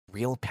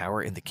real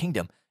power in the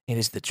kingdom and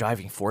is the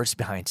driving force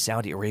behind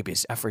Saudi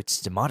Arabia's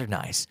efforts to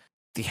modernize.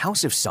 The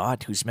House of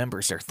Saud, whose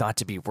members are thought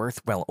to be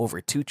worth well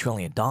over $2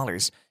 trillion,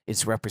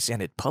 is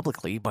represented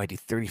publicly by the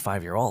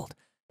 35-year-old.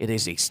 It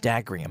is a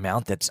staggering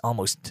amount that's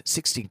almost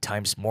 16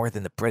 times more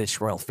than the British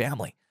royal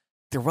family.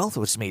 Their wealth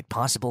was made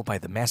possible by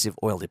the massive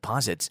oil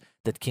deposits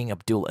that King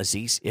Abdul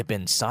Aziz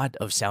ibn Saud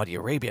of Saudi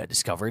Arabia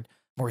discovered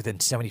more than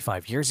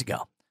 75 years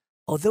ago.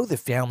 Although the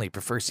family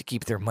prefers to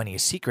keep their money a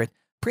secret,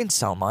 Prince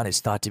Salman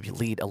is thought to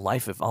lead a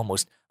life of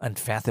almost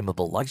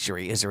unfathomable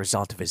luxury as a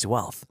result of his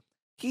wealth.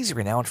 He's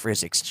renowned for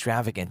his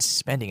extravagant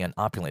spending on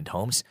opulent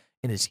homes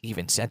and is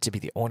even said to be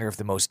the owner of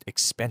the most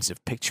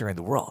expensive picture in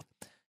the world.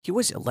 He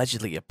was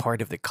allegedly a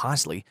part of the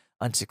costly,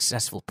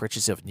 unsuccessful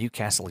purchase of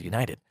Newcastle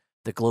United.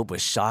 The Globe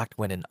was shocked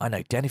when an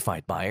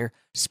unidentified buyer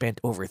spent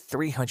over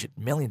 $300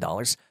 million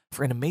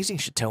for an amazing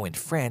chateau in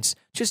France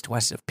just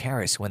west of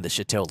Paris when the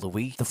Chateau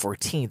Louis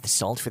XIV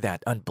sold for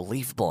that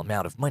unbelievable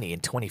amount of money in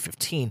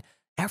 2015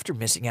 after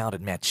missing out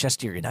on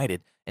Manchester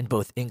United and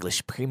both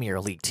English Premier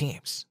League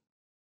teams.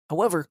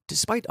 However,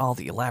 despite all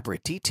the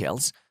elaborate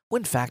details,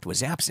 one fact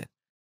was absent.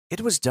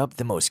 It was dubbed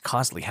the most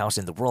costly house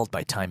in the world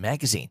by Time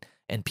magazine,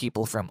 and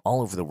people from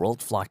all over the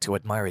world flocked to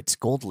admire its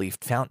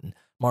gold-leafed fountain,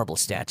 marble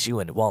statue,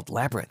 and walled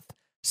labyrinth.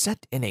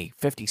 Set in a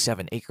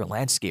 57-acre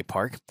landscape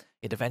park,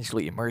 it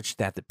eventually emerged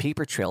that the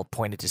paper trail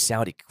pointed to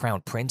Saudi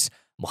Crown Prince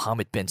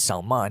Mohammed bin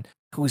Salman,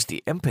 who is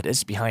the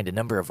impetus behind a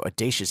number of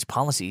audacious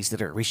policies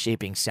that are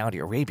reshaping Saudi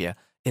Arabia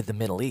in the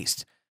Middle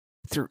East.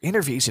 Through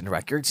interviews and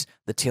records,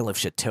 the tale of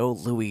Chateau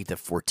Louis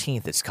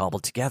XIV is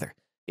cobbled together.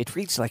 It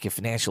reads like a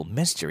financial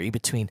mystery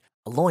between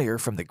a lawyer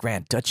from the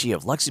Grand Duchy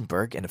of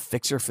Luxembourg and a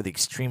fixer for the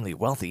extremely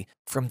wealthy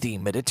from the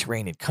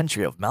Mediterranean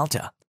country of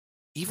Malta.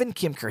 Even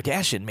Kim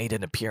Kardashian made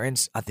an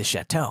appearance at the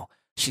chateau.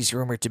 She's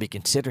rumored to be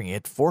considering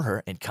it for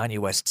her and Kanye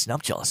West's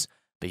nuptials.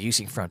 By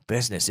using front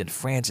business in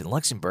France and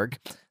Luxembourg,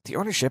 the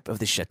ownership of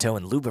the chateau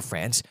in Louvre,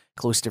 France,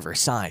 close to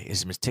Versailles,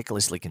 is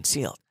meticulously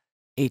concealed.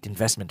 8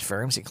 investment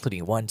firms,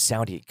 including one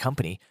Saudi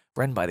company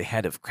run by the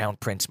head of Crown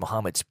Prince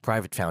Mohammed's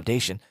private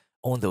foundation,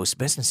 own those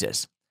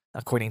businesses.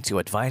 According to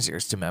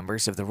advisors to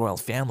members of the royal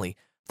family,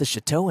 the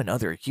chateau and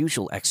other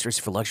usual extras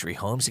for luxury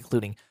homes,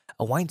 including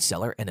a wine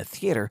cellar and a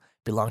theater,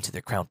 belong to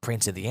the Crown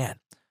Prince in the end.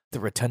 The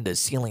rotunda's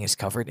ceiling is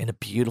covered in a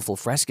beautiful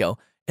fresco,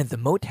 and the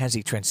moat has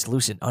a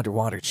translucent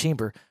underwater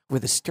chamber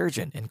with a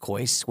sturgeon and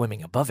koi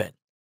swimming above it.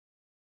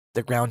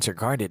 The grounds are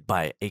guarded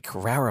by a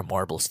Carrara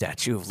marble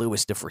statue of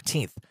Louis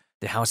XIV.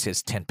 The house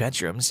has 10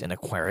 bedrooms, an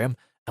aquarium,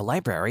 a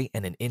library,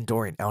 and an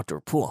indoor and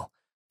outdoor pool.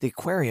 The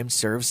aquarium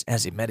serves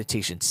as a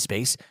meditation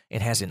space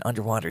and has an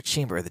underwater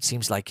chamber that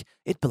seems like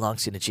it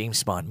belongs in a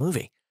James Bond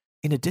movie.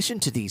 In addition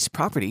to these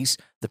properties,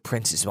 the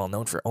prince is well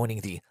known for owning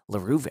the Le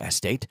Louvre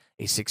estate,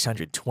 a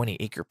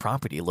 620-acre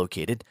property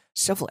located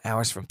several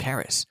hours from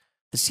Paris.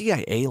 The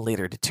CIA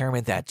later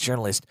determined that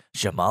journalist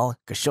Jamal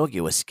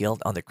Khashoggi was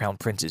skilled on the crown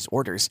prince's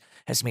orders,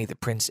 has made the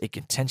prince a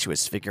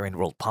contentious figure in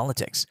world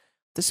politics.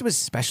 This was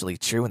especially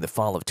true in the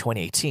fall of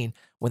 2018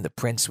 when the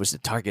prince was the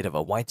target of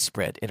a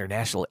widespread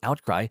international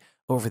outcry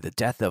over the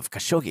death of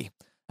Khashoggi.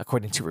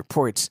 According to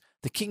reports,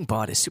 the king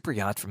bought a super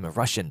yacht from a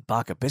Russian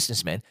Baca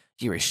businessman,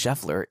 Yuri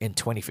Shevler, in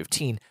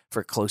 2015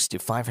 for close to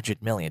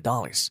 $500 million.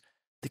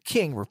 The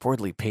king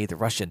reportedly paid the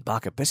Russian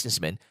Baca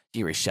businessman,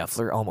 Yuri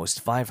Shevler,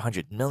 almost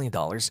 $500 million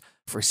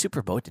for a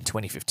superboat in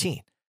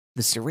 2015.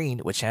 The Serene,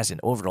 which has an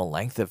overall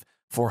length of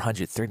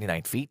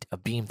 439 feet, a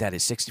beam that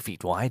is 60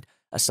 feet wide,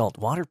 a salt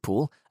water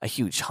pool, a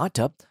huge hot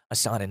tub, a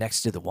sauna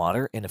next to the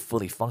water, and a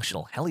fully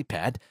functional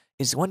helipad,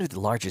 is one of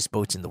the largest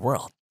boats in the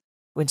world.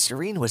 When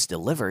Serene was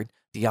delivered,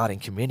 the yachting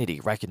community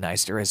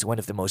recognized her as one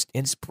of the most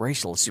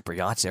inspirational super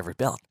yachts ever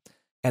built.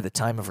 At the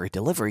time of her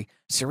delivery,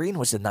 Serene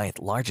was the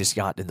 9th largest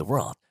yacht in the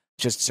world,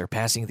 just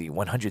surpassing the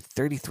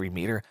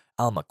 133-meter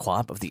Al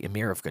Makwab of the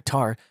Emir of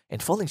Qatar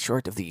and falling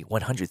short of the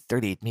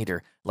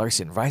 138-meter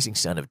Larsen Rising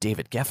Sun of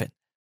David Geffen.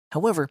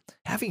 However,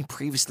 having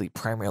previously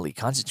primarily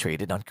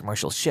concentrated on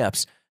commercial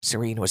ships,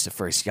 Serene was the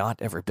first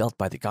yacht ever built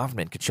by the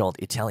government-controlled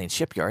Italian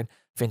shipyard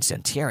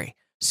Fincantieri.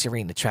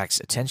 Serene attracts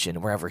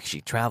attention wherever she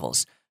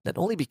travels, not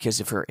only because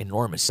of her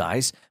enormous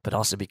size, but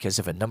also because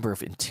of a number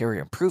of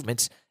interior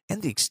improvements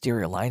and the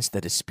exterior lines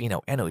that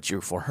Espino Eno drew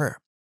for her.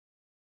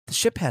 The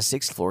ship has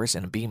 6 floors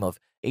and a beam of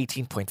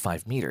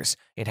 18.5 meters.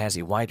 It has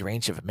a wide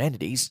range of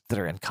amenities that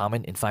are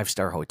uncommon in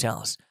 5-star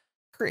hotels.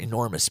 Her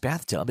enormous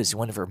bathtub is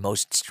one of her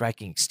most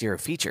striking exterior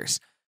features.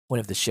 One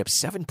of the ship's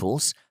 7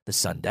 pools, the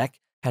sun deck,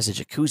 has a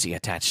jacuzzi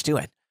attached to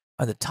it.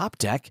 On the top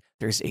deck,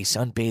 there's a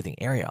sunbathing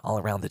area all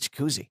around the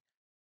jacuzzi.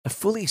 A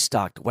fully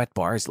stocked wet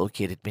bar is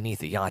located beneath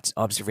the yacht's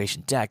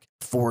observation deck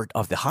forward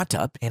of the hot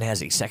tub and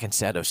has a second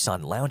set of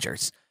sun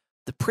loungers.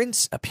 The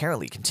prince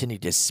apparently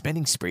continued his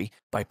spending spree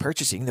by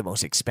purchasing the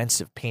most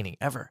expensive painting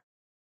ever.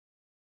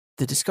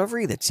 The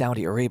discovery that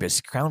Saudi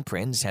Arabia's crown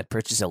prince had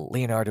purchased a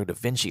Leonardo da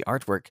Vinci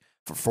artwork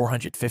for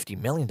 $450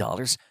 million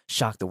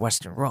shocked the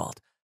Western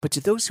world, but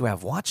to those who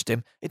have watched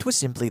him, it was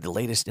simply the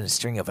latest in a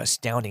string of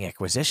astounding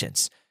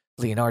acquisitions.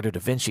 Leonardo da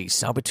Vinci's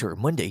Sabatur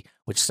Mundi,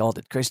 which sold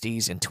at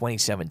Christie's in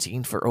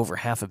 2017 for over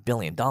 $500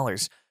 million,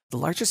 The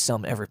largest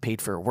sum ever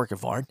paid for a work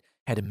of art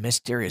had a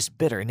mysterious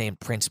bidder named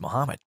Prince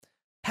Mohammed.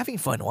 Having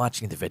fun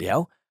watching the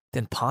video?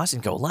 Then pause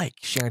and go like,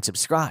 share, and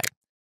subscribe.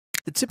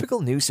 The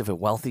typical news of a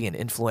wealthy and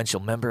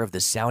influential member of the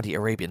Saudi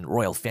Arabian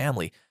royal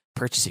family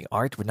purchasing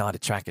art would not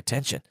attract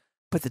attention,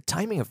 but the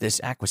timing of this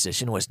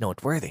acquisition was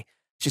noteworthy.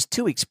 Just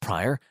 2 weeks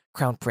prior,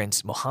 Crown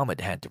Prince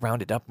Mohammed had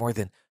rounded up more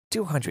than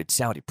 200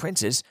 Saudi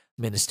princes,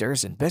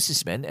 ministers, and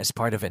businessmen as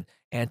part of an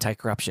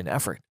anti-corruption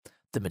effort.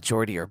 The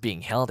majority are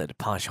being held at a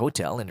posh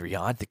hotel in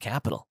Riyadh, the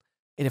capital.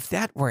 And if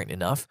that weren't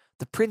enough,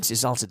 the prince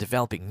is also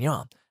developing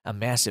Neom, a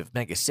massive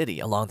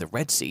megacity along the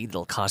Red Sea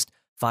that'll cost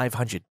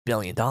 $500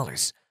 billion.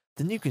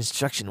 The new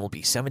construction will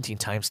be 17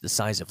 times the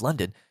size of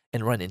London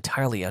and run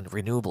entirely on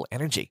renewable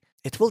energy.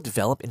 It will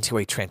develop into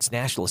a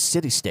transnational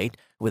city-state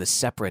with a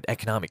separate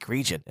economic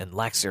region and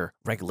laxer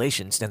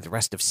regulations than the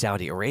rest of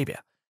Saudi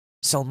Arabia.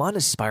 Salman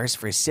aspires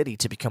for his city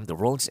to become the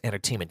world's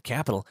entertainment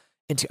capital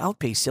and to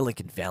outpace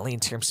Silicon Valley in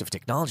terms of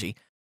technology.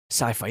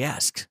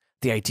 Sci-fi-esque.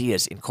 The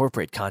ideas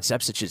incorporate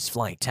concepts such as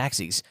flying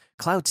taxis,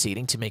 cloud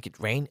seeding to make it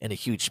rain, and a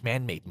huge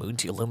man-made moon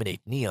to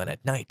illuminate neon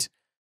at night.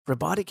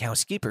 Robotic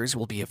housekeepers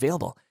will be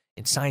available,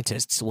 and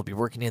scientists will be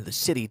working in the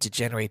city to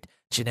generate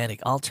genetic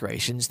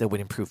alterations that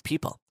would improve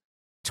people.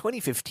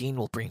 2015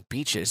 will bring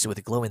beaches with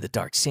a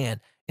glow-in-the-dark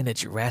sand, and a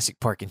Jurassic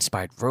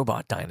Park-inspired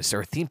robot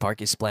dinosaur theme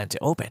park is planned to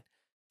open.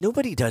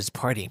 Nobody does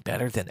partying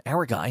better than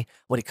our guy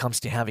when it comes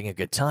to having a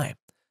good time.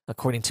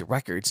 According to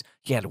records,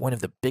 he had one of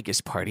the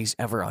biggest parties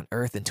ever on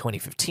Earth in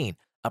 2015.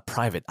 A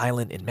private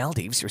island in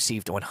Maldives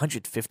received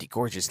 150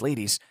 gorgeous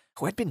ladies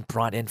who had been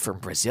brought in from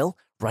Brazil,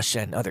 Russia,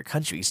 and other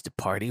countries to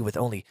party with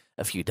only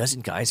a few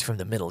dozen guys from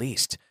the Middle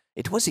East.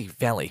 It was a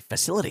valet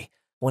facility.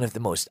 One of the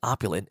most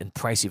opulent and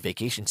pricey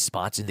vacation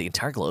spots in the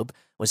entire globe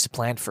was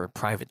planned for a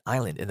private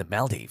island in the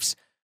Maldives.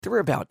 There were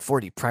about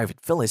 40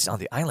 private villas on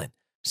the island,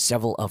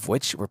 several of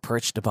which were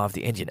perched above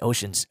the Indian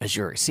Ocean's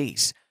azure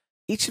seas.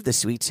 Each of the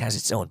suites has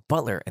its own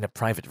butler and a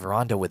private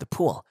veranda with a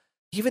pool.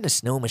 Even a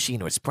snow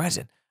machine was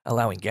present,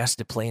 allowing guests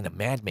to play in a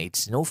man-made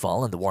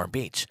snowfall on the warm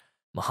beach.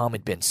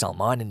 Mohammed bin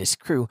Salman and his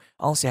crew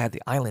also had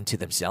the island to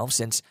themselves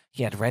since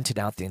he had rented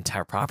out the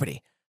entire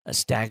property. A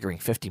staggering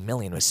 $50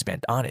 million was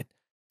spent on it.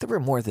 There were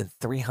more than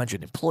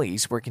 300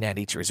 employees working at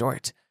each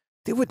resort.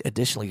 They would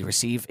additionally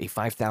receive a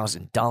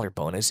 $5,000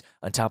 bonus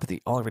on top of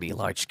the already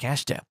large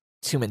cash tip.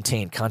 To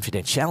maintain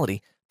confidentiality,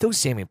 those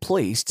same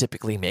employees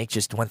typically make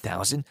just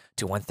 $1,000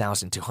 to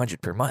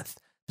 $1,200 per month.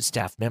 The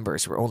staff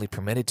members were only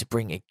permitted to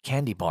bring a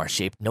candy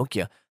bar-shaped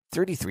Nokia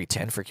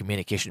 3310 for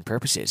communication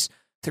purposes.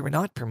 They were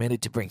not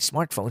permitted to bring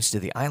smartphones to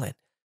the island.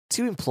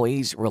 2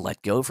 employees were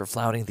let go for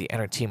flouting the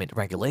entertainment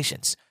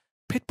regulations.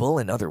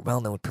 Pitbull and other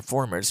well-known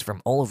performers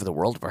from all over the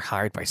world were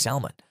hired by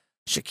Salman.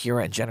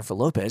 Shakira and Jennifer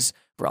Lopez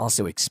were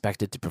also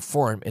expected to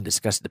perform and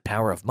discuss the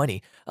power of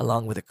money,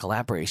 along with a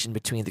collaboration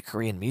between the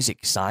Korean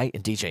music Psy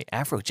and DJ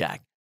Afrojack.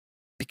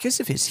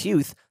 Because of his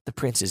youth, the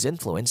prince's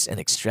influence and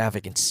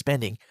extravagant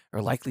spending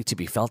are likely to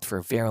be felt for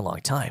a very long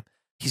time.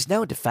 He's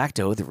now de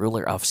facto the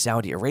ruler of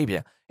Saudi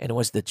Arabia and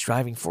was the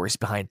driving force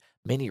behind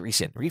many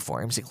recent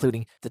reforms,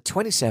 including the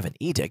 27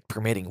 edict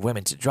permitting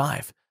women to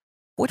drive.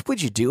 What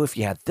would you do if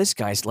you had this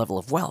guy's level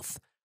of wealth?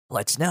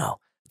 Let's know.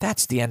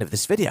 That's the end of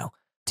this video.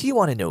 Do you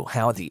want to know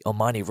how the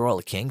Omani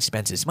royal king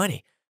spends his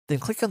money? Then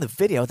click on the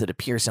video that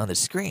appears on the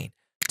screen.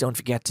 Don't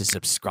forget to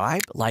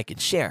subscribe, like, and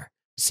share.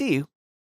 See you